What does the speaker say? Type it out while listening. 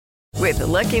With the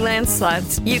Lucky Land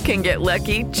Slots, you can get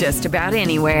lucky just about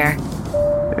anywhere.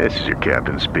 This is your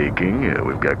captain speaking.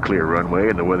 We've got clear runway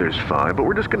and the weather's fine, but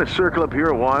we're just going to circle up here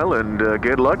a while and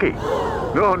get lucky.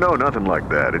 No, nothing like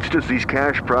that. It's just these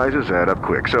cash prizes add up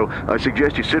quick. So I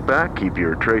suggest you sit back, keep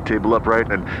your tray table upright,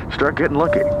 and start getting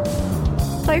lucky.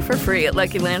 Play for free at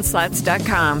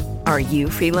LuckyLandSlots.com. Are you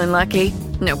feeling lucky?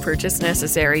 No purchase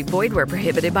necessary. Void where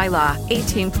prohibited by law.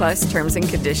 18+ terms and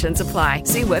conditions apply.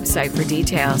 See website for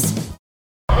details.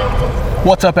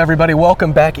 What's up, everybody?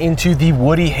 Welcome back into the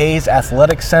Woody Hayes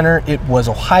Athletic Center. It was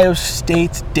Ohio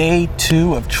State's day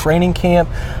 2 of training camp,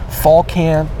 fall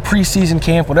camp, preseason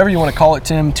camp, whatever you want to call it,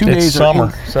 Tim. 2 days. It's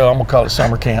summer, so I'm going to call it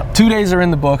summer camp. 2 days are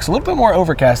in the books. A little bit more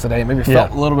overcast today. Maybe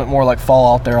felt a little bit more like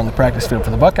fall out there on the practice field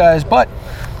for the Buckeyes. But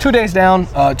 2 days down,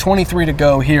 23 to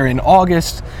go here in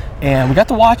August. And we got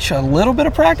to watch a little bit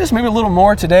of practice, maybe a little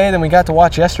more today than we got to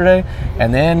watch yesterday.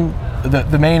 And then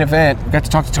the main event, we got to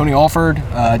talk to Tony Alford,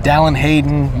 Dallin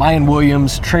Hayden, Mayan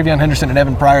Williams, Travion Henderson, and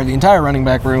Evan Pryor, the entire running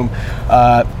back room.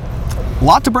 A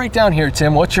lot to break down here,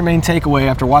 Tim. What's your main takeaway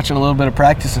after watching a little bit of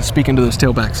practice and speaking to those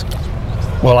tailbacks?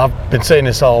 Well, I've been saying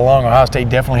this all along. Ohio State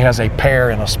definitely has a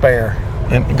pair and a spare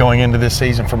going into this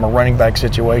season from a running back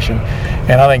situation.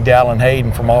 And I think Dallin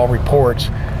Hayden, from all reports,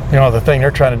 the thing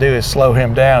they're trying to do is slow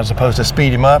him down as opposed to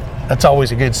speed him up. That's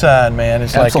always a good sign, man.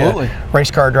 It's Absolutely. Like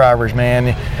race car drivers,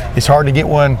 man. It's hard to get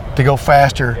one to go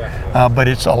faster, but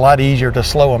it's a lot easier to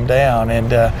slow them down. And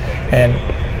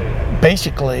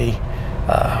basically,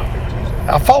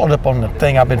 I followed up on the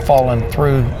thing I've been following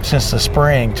through since the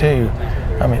spring, too.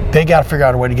 I mean, they got to figure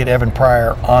out a way to get Evan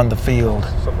Pryor on the field,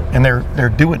 and they're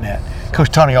doing that.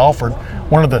 Coach Tony Alford,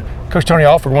 one of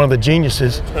the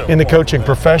geniuses in the coaching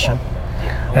profession.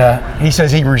 He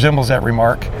says he resembles that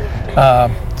remark.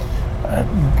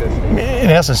 In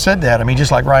essence, said that. I mean,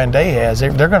 just like Ryan Day has,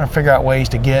 they're going to figure out ways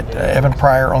to get Evan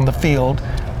Pryor on the field.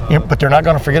 But they're not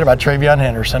going to forget about Travion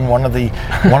Henderson, one of the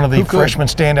freshman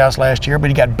standouts last year. But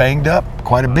he got banged up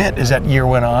quite a bit as that year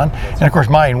went on. And of course,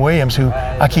 Mayan Williams, who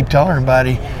I keep telling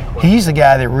everybody, he's the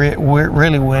guy that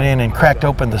really went in and cracked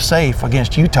open the safe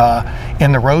against Utah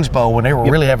in the Rose Bowl when they were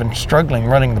really struggling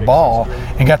running the ball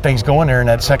and got things going there in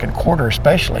that second quarter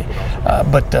especially.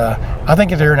 But I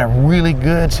think they're in a really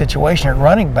good situation at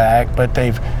running back, but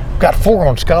they've got 4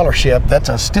 on scholarship. That's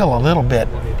still a little bit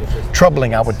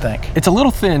troubling, I would think. It's a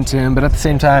little thin, Tim, but at the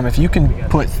same time, if you can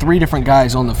put 3 different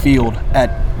guys on the field at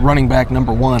running back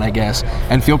number 1, I guess,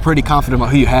 and feel pretty confident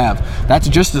about who you have, that's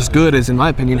just as good as, in my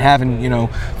opinion, having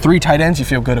 3 tight ends you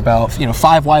feel good about,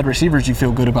 5 wide receivers you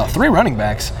feel good about, 3 running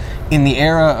backs in the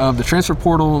era of the transfer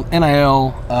portal,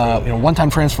 NIL, one-time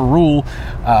transfer rule.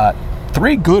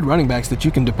 3 good running backs that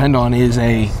you can depend on is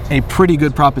a pretty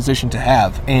good proposition to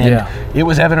have. And it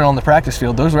was evident on the practice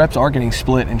field. Those reps are getting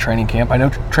split in training camp. I know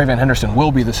Travion Henderson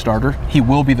will be the starter. He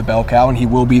will be the bell cow, and he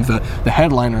will be the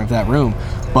headliner of that room.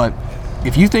 But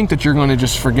if you think that you're going to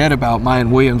just forget about Mayan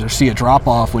Williams or see a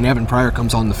drop-off when Evan Pryor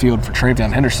comes on the field for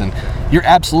Travion Henderson, you're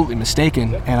absolutely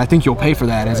mistaken, and I think you'll pay for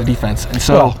that as a defense. And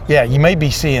so, you may be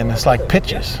seeing, it's like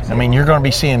pitches. I mean, you're going to be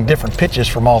seeing different pitches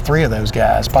from all 3 of those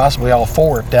guys, possibly all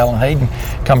 4 if Dallin Hayden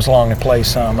comes along and plays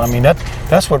some. I mean,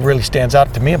 that's what really stands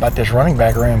out to me about this running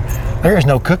back room. There is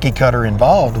no cookie cutter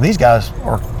involved. These guys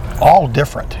are all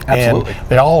different. Absolutely. And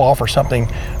they all offer something,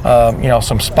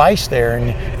 some spice there. And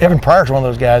Evan Pryor's one of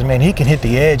those guys, man, he can hit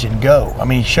the edge and go. I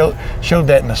mean, he showed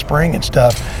that in the spring and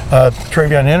stuff.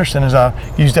 Travion Henderson, as I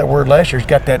used that word last year, he's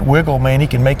got that wiggle, man. He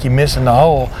can make you miss in the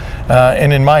hole.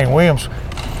 And then Mayan Williams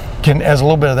has a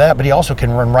little bit of that, but he also can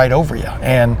run right over you.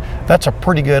 And that's a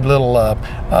pretty good little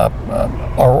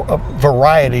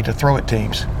variety to throw at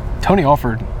teams. Tony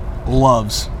Alford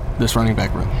loves this running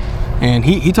back room. And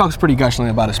he talks pretty gushingly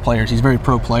about his players. He's a very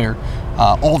pro player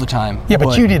all the time. Yeah,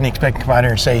 but you didn't expect to come out here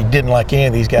and say he didn't like any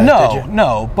of these guys, did you?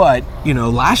 No. But,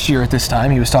 last year at this time,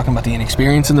 he was talking about the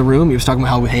inexperience in the room. He was talking about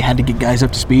how he had to get guys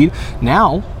up to speed.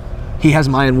 Now, he has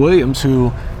Mayan Williams, who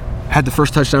had the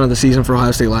first touchdown of the season for Ohio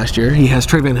State last year. He has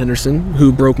Travion Henderson,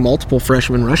 who broke multiple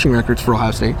freshman rushing records for Ohio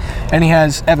State. And he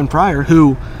has Evan Pryor,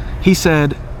 who he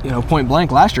said, point blank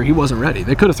last year, he wasn't ready.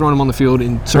 They could have thrown him on the field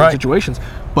in certain situations.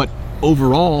 But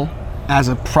overall, as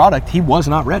a product, he was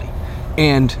not ready.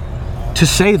 And to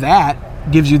say that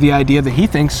gives you the idea that he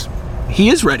thinks he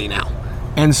is ready now.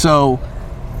 And so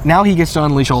now he gets to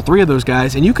unleash all 3 of those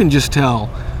guys, and you can just tell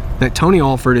that Tony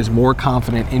Alford is more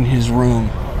confident in his room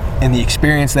and the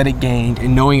experience that it gained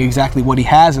and knowing exactly what he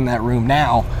has in that room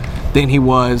now than he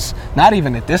was, not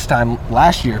even at this time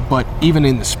last year, but even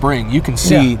in the spring. You can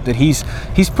see that he's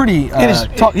pretty,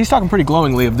 he's talking pretty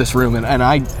glowingly of this room, and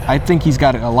I think he's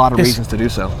got a lot of reasons to do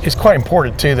so. It's quite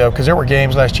important, too, though, because there were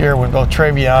games last year when both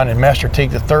Travion and Master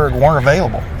Teague III weren't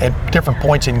available at different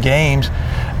points in games,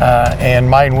 and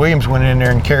Mayan Williams went in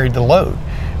there and carried the load.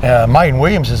 Mayan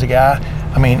Williams is a guy,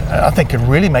 I mean, I think could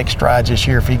really make strides this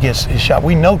year if he gets his shot.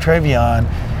 We know Travion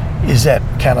is that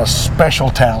kind of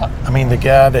special talent. I mean, the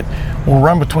guy that will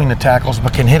run between the tackles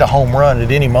but can hit a home run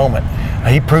at any moment.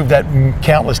 He proved that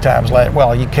countless times.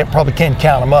 Well, you probably can't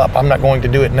count him up. I'm not going to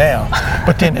do it now.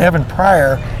 But then Evan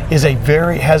Pryor is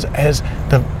has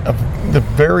the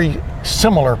very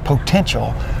similar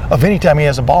potential of any time he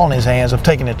has a ball in his hands of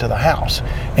taking it to the house.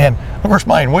 And of course,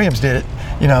 Mayan Williams did it,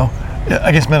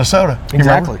 against Minnesota.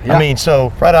 Exactly. Yeah. I mean,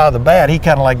 so right out of the bat, he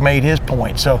kind of like made his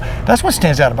point. So that's what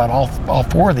stands out about all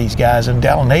four of these guys. And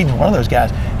Dallin Hayden's one of those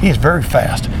guys. He is very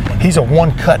fast. He's a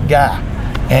one-cut guy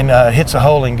and hits a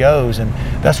hole and goes. And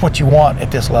that's what you want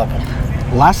at this level.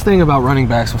 Last thing about running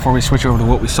backs before we switch over to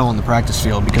what we saw on the practice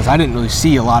field, because I didn't really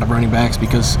see a lot of running backs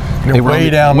because they were way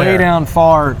down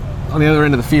far on the other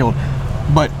end of the field.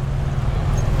 But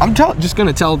I'm just going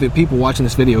to tell the people watching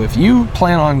this video, if you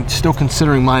plan on still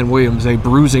considering Mayan Williams a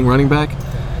bruising running back,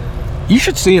 you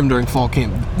should see him during fall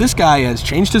camp. This guy has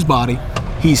changed his body.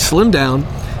 He's slimmed down.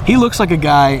 He looks like a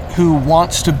guy who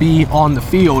wants to be on the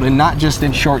field and not just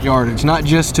in short yardage, not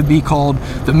just to be called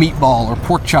the meatball or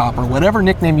pork chop or whatever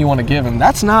nickname you want to give him.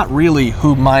 That's not really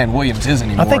who Mayan Williams is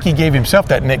anymore. I think he gave himself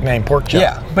that nickname, pork chop.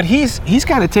 Yeah, but he's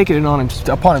kind of taken it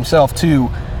upon himself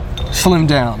to slim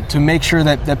down, to make sure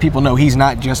that people know he's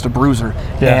not just a bruiser.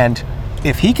 Yeah. And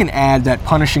if he can add that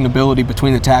punishing ability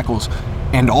between the tackles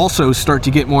and also start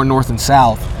to get more north and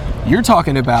south, you're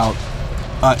talking about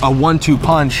a 1-2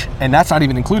 punch, and that's not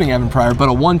even including Evan Pryor, but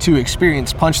a 1-2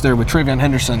 experienced punch there with Travion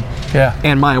Henderson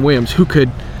and Mayan Williams, who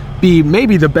could be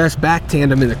maybe the best back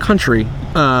tandem in the country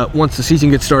once the season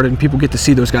gets started and people get to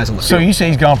see those guys on the field. So you say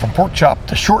he's gone from pork chop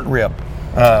to short rib,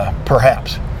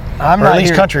 perhaps. Or at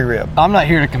least country rib. I'm not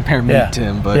here to compare meat to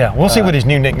him, but we'll see what his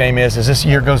new nickname is as this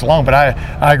year goes along. But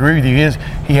I agree with you.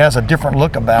 He has a different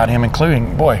look about him,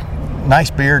 including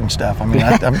nice beard and stuff. I mean,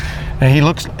 and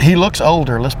he looks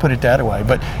older. Let's put it that way.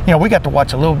 But we got to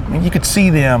watch a little. You could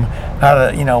see them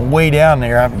out of way down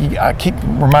there. I keep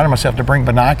reminding myself to bring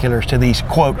binoculars to these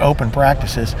quote open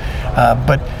practices.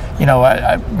 But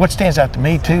what stands out to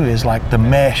me too is like the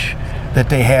mesh that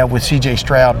they have with C.J.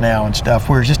 Stroud now and stuff,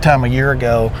 whereas this time a year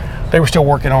ago, they were still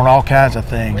working on all kinds of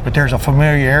things, but there's a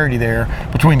familiarity there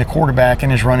between the quarterback and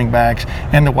his running backs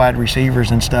and the wide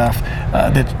receivers and stuff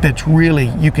that's really,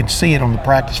 you can see it on the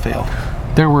practice field.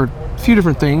 There were a few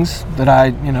different things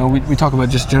that we talk about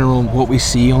just general what we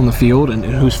see on the field and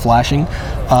who's flashing.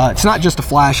 It's not just a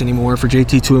flash anymore for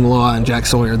JT Tuimoloau and Jack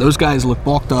Sawyer. Those guys look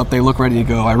bulked up. They look ready to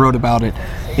go. I wrote about it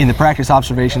in the practice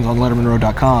observations on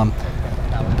LettermanRow.com.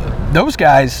 Those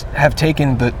guys have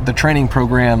taken the training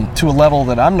program to a level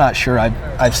that I'm not sure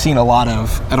I've seen a lot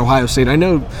of at Ohio State. I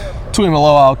know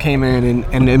Tuimoloau came in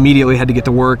and immediately had to get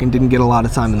to work and didn't get a lot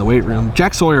of time in the weight room.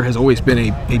 Jack Sawyer has always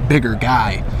been a bigger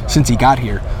guy since he got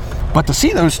here. But to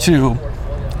see those two,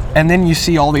 and then you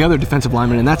see all the other defensive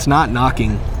linemen, and that's not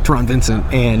knocking Teron Vincent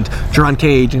and Jerron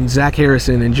Cage and Zach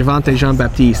Harrison and Javonte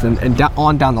Jean-Baptiste and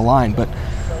on down the line, but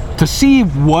to see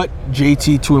what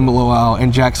JT Tuimoloau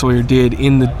and Jack Sawyer did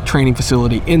in the training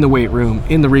facility, in the weight room,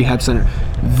 in the rehab center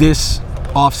this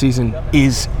offseason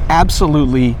is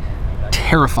absolutely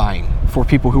terrifying for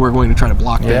people who are going to try to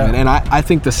block them. And I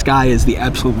think the sky is the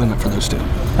absolute limit for those two.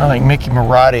 I think Mickey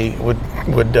Marotti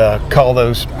would call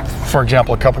those, for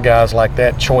example, a couple guys like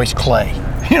that, choice clay.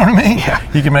 You know what I mean?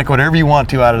 Yeah. You can make whatever you want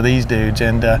to out of these dudes.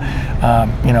 And,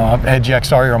 I've had Jack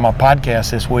Sawyer on my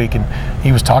podcast this week, and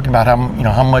he was talking about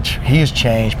how much he has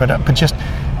changed. But just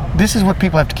this is what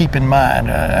people have to keep in mind.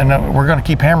 And we're going to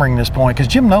keep hammering this point because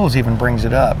Jim Knowles even brings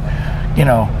it up.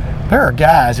 There are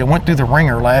guys that went through the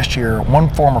ringer last year,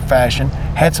 one form or fashion,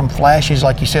 had some flashes,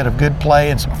 like you said, of good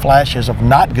play and some flashes of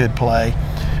not good play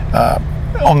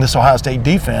on this Ohio State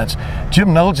defense.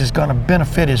 Jim Knowles is going to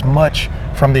benefit as much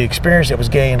from the experience that was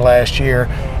gained last year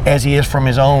as he is from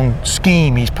his own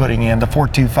scheme he's putting in, the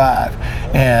 4-2-5,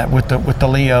 and with the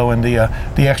Leo and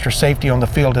the extra safety on the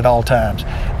field at all times.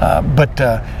 But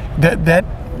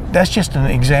that's just an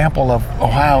example of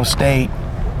Ohio State.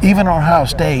 Even Ohio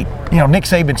State, Nick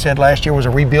Saban said last year was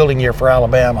a rebuilding year for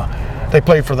Alabama. They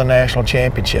played for the national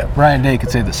championship. Ryan Day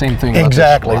could say the same thing.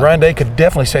 Exactly. Ryan Day could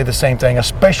definitely say the same thing,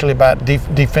 especially about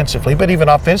defensively, but even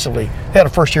offensively. They had a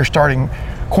first-year starting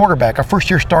quarterback, a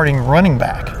first-year starting running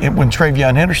back when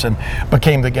Travion Henderson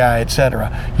became the guy,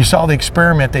 etc. You saw the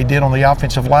experiment they did on the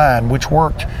offensive line, which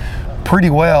worked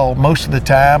pretty well most of the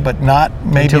time, but not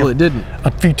maybe until it didn't. A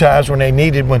few times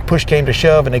when push came to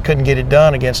shove and they couldn't get it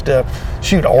done against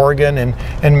Oregon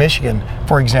and Michigan,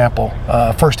 for example,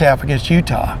 first half against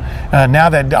Utah. Now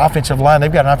that the offensive line,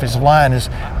 they've got an offensive line, as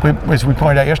we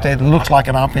pointed out yesterday, it looks like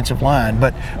an offensive line.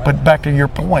 But back to your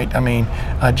point, I mean,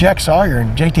 Jack Sawyer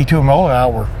and JT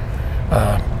Tuimoloau were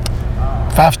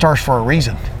 5 stars for a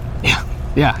reason.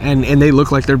 Yeah, and they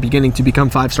look like they're beginning to become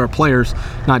 5-star players,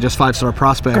 not just 5-star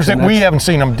prospects. Because we haven't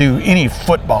seen them do any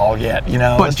football yet, you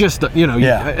know. But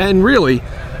and really,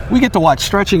 we get to watch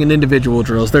stretching and individual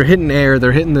drills. They're hitting air,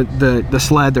 they're hitting the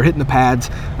sled, they're hitting the pads.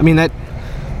 I mean,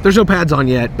 there's no pads on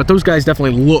yet, but those guys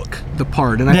definitely look the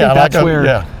part. And I think that's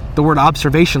where the word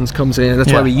observations comes in.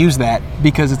 That's why we use that,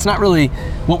 because it's not really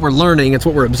what we're learning, it's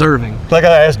what we're observing. Like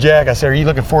I asked Jack, I said, are you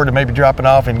looking forward to maybe dropping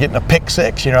off and getting a pick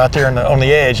six, out there on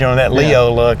the edge, that Leo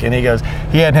look? And he goes,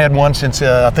 he hadn't had one since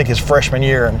I think his freshman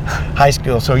year in high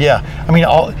school. So I mean,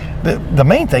 the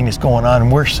main thing that's going on,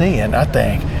 and we're seeing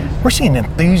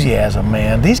enthusiasm,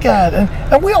 man. These guys,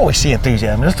 and we always see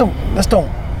enthusiasm. Let's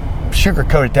don't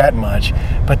sugarcoat it that much,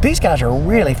 but these guys are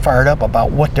really fired up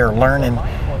about what they're learning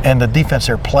and the defense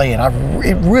they're playing.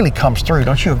 It really comes through.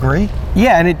 Don't you agree?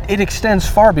 Yeah, and it extends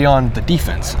far beyond the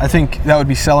defense. I think that would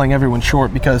be selling everyone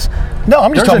short, because no,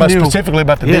 I'm just talking about specifically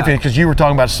about the defense, because you were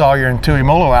talking about Sawyer and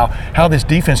Tuimoloau, how this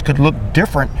defense could look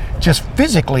different, just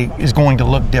physically is going to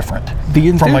look different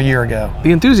from a year ago.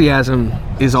 The enthusiasm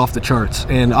is off the charts,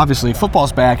 and obviously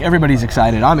football's back. Everybody's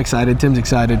excited. I'm excited. Tim's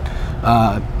excited.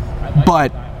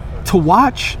 But to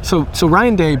watch, so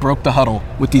Ryan Day broke the huddle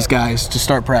with these guys to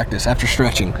start practice after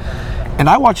stretching, and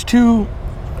I watched 2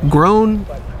 grown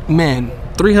men,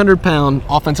 300-pound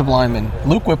offensive linemen,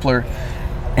 Luke Whippler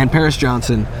and Paris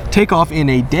Johnson, take off in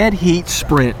a dead heat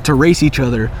sprint to race each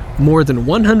other more than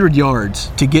 100 yards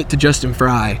to get to Justin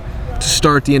Fry to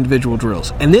start the individual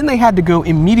drills. And then they had to go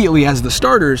immediately as the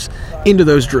starters into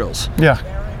those drills.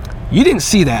 Yeah. You didn't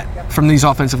see that from these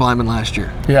offensive linemen last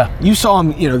year. Yeah. You saw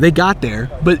them, they got there,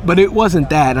 but it wasn't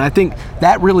that. And I think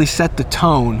that really set the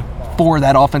tone for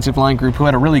that offensive line group, who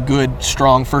had a really good,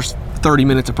 strong first 30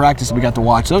 minutes of practice that we got to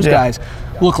watch. Those guys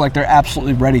look like they're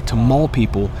absolutely ready to maul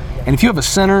people. And if you have a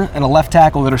center and a left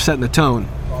tackle that are setting the tone,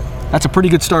 that's a pretty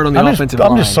good start on the offensive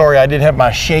line. I'm just sorry I didn't have my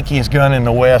shakiest gun in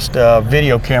the West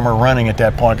video camera running at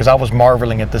that point, because I was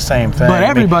marveling at the same thing. But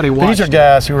everybody watched. These are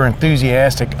guys who are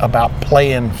enthusiastic about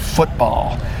playing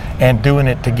football and doing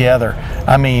it together.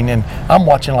 I mean, and I'm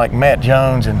watching like Matt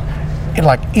Jones and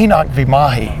like Enoch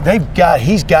Vimahi.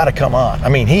 He's got to come on. I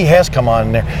mean, he has come on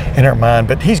in their mind,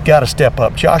 but he's got to step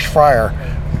up. Josh Fryer,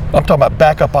 I'm talking about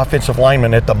backup offensive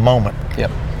lineman at the moment.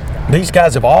 Yep. These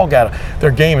guys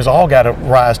their game has all got to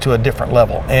rise to a different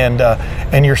level,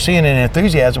 and you're seeing an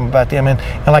enthusiasm about them, and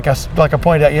like I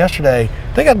pointed out yesterday,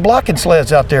 they got blocking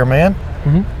sleds out there, man.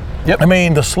 Mm-hmm. Yep. I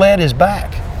mean, the sled is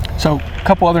back. So, a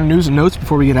couple other news and notes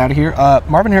before we get out of here.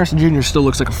 Marvin Harrison Jr. still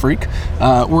looks like a freak.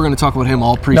 We're going to talk about him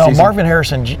all preseason. No, Marvin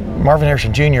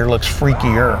Harrison Jr. looks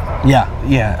freakier.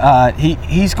 Yeah.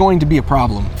 He's going to be a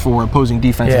problem for opposing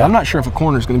defenses. Yeah. I'm not sure if a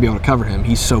corner is going to be able to cover him.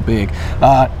 He's so big.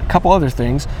 A couple other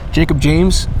things. Jacob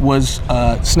James was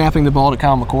snapping the ball to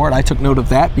Kyle McCord. I took note of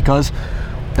that because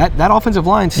that offensive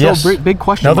line is still a big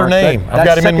question Another mark. name. I've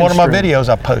got him in one of my videos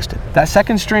I posted. That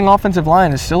second string offensive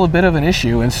line is still a bit of an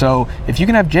issue, and so if you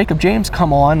can have Jacob James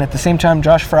come on at the same time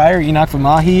Josh Fryer, Enoch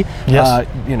Vimahi,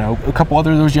 a couple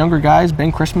other of those younger guys,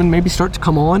 Ben Chrisman maybe start to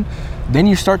come on, then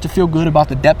you start to feel good about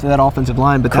the depth of that offensive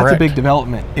line. But that's a big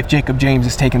development if Jacob James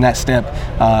is taking that step.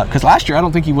 Because last year I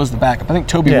don't think he was the backup. I think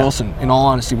Toby Wilson, in all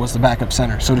honesty, was the backup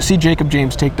center. So to see Jacob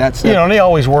James take that step. And they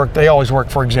always work,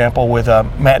 for example, with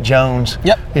Matt Jones.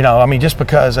 Yep. I mean, just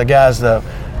because a guy's the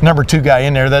number 2 guy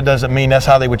in there, that doesn't mean that's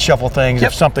how they would shuffle things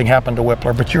if something happened to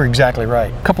Whippler. But you're exactly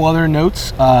right. A couple other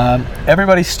notes.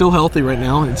 Everybody's still healthy right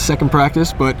now. It's second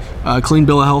practice, but clean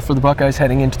bill of health for the Buckeyes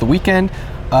heading into the weekend.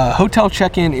 Hotel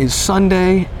check-in is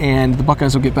Sunday, and the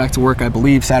Buckeyes will get back to work, I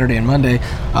believe, Saturday and Monday.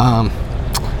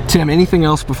 Tim, anything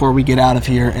else before we get out of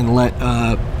here and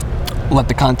let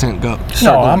the content go?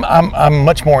 No, I'm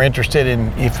much more interested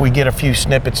in if we get a few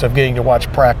snippets of getting to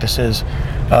watch practices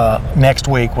next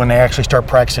week when they actually start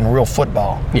practicing real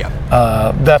football. Yeah.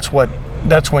 That's when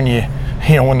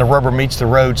when the rubber meets the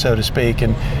road, so to speak.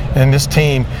 And this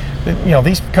team,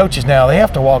 these coaches now, the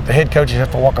head coaches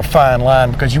have to walk a fine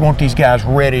line, because you want these guys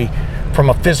ready from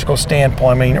a physical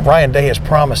standpoint. I mean, Ryan Day has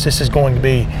promised this is going to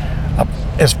be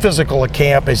as physical a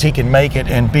camp as he can make it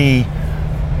and be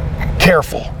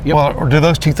careful. Yep. Well, or do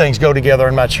those two things go together?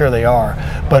 I'm not sure they are.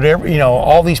 But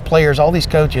all these players, all these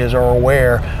coaches are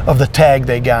aware of the tag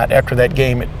they got after that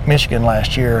game at Michigan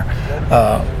last year,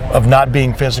 of not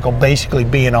being physical, basically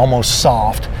being almost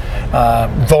soft,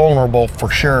 vulnerable for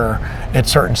sure at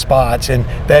certain spots, and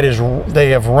they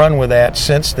have run with that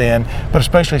since then. But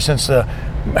especially since the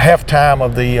halftime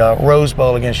of the Rose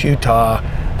Bowl against Utah,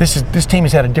 this team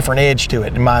has had a different edge to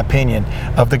it, in my opinion,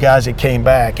 of the guys that came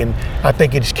back, and I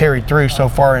think it's carried through so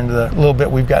far into the little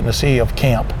bit we've gotten to see of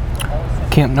camp.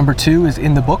 Camp number 2 is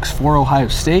in the books for Ohio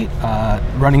State.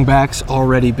 Running backs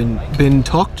already been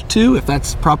talked to, if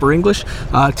that's proper English.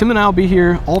 Tim and I will be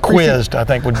here all quizzed, I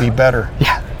think would be better.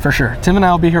 Yeah, for sure. Tim and I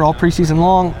will be here all preseason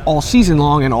long, all season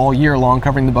long, and all year long,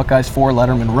 covering the Buckeyes for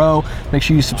Letterman Row. Make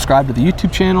sure you subscribe to the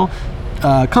YouTube channel.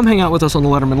 Come hang out with us on the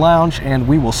Letterman Lounge, and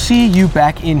we will see you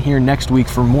back in here next week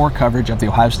for more coverage of the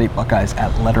Ohio State Buckeyes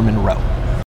at Letterman Row.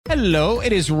 Hello,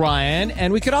 it is Ryan,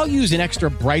 and we could all use an extra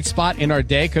bright spot in our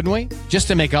day, couldn't we? Just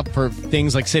to make up for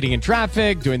things like sitting in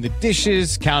traffic, doing the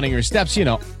dishes, counting your steps,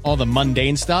 all the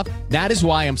mundane stuff. That is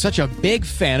why I'm such a big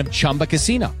fan of Chumba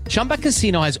Casino. Chumba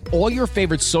Casino has all your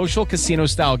favorite social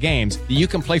casino-style games that you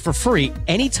can play for free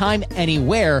anytime,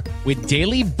 anywhere with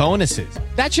daily bonuses.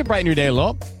 That should brighten your day a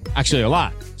little. Actually, a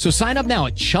lot. So sign up now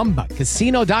at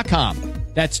ChumbaCasino.com.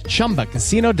 That's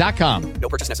ChumbaCasino.com. No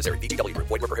purchase necessary. VGW Group.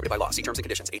 Void where prohibited by law. See terms and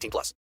conditions. 18+.